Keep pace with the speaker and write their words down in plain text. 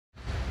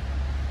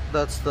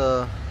That's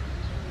the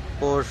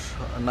Porsche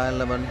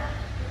 911,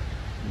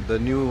 the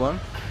new one.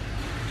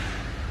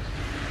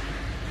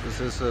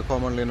 This is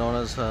commonly known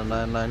as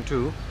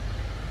 992.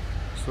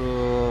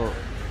 So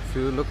if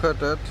you look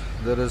at it,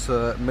 there is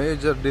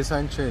major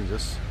design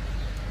changes.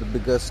 The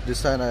biggest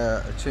design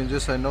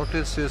changes I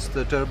noticed is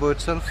the turbo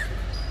itself.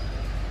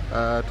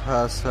 It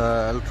has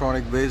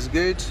electronic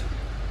wastegate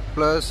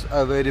plus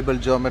a variable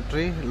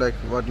geometry like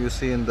what you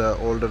see in the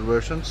older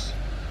versions,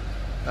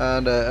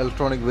 and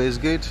electronic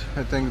wastegate.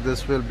 I think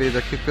this will be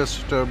the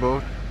quickest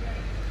turbo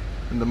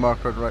in the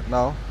market right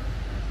now.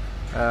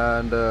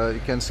 And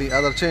you can see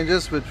other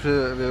changes which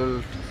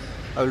I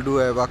will do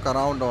a walk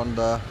around on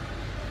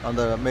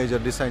the major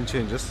design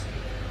changes.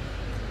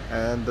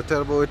 And the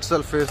turbo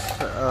itself is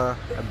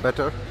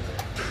better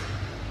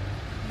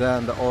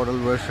than the oral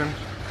version.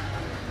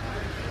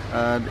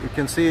 And you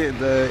can see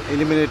they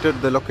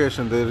eliminated the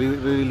location. They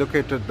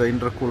relocated the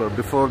intercooler.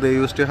 Before they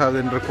used to have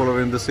the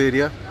intercooler in this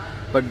area,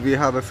 but we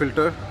have a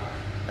filter,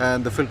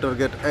 and the filter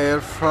get air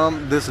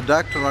from this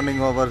duct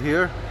running over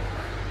here,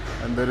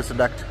 and there is a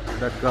duct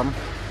that come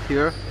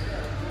here,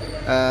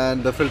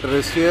 and the filter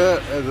is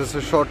here. This is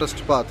the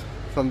shortest path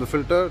from the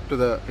filter to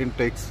the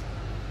intakes.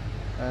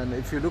 And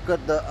if you look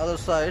at the other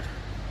side,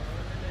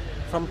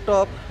 from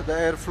top the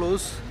air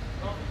flows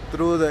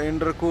through the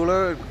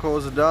intercooler, it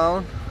goes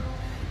down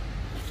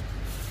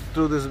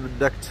through this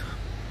duct,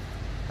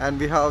 and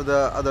we have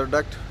the other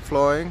duct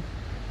flowing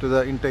to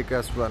the intake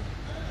as well.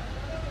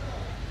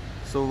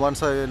 So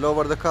once I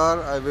lower the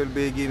car, I will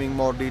be giving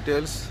more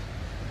details,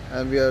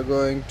 and we are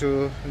going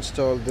to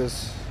install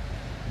this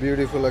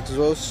beautiful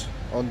exhaust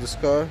on this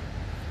car,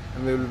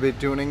 and we will be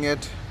tuning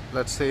it.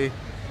 Let's see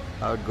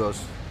how it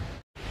goes.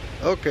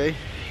 Okay,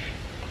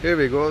 here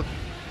we go.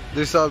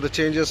 These are the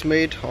changes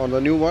made on the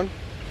new one.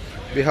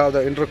 We have the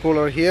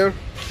intercooler here,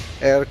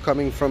 air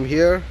coming from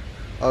here,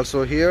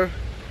 also here.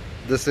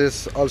 This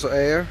is also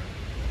air.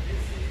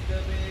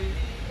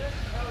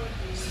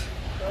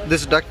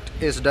 This duct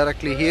is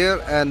directly here,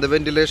 and the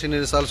ventilation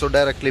is also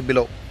directly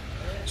below.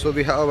 So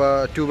we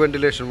have two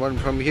ventilation, one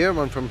from here,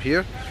 one from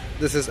here.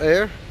 This is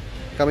air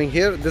coming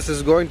here. This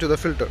is going to the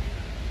filter,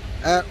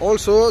 and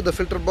also the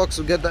filter box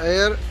will get the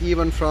air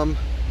even from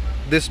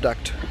this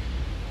duct.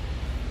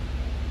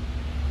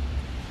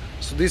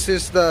 So this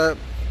is the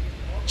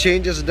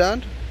changes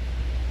done.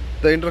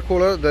 The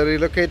intercooler, they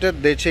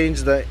relocated, they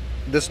changed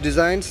this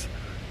designs,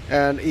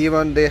 and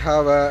even they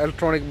have a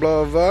electronic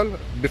blower valve.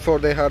 Before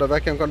they had a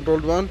vacuum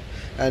controlled one,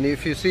 and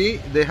if you see,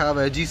 they have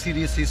a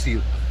GCDC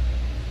seal.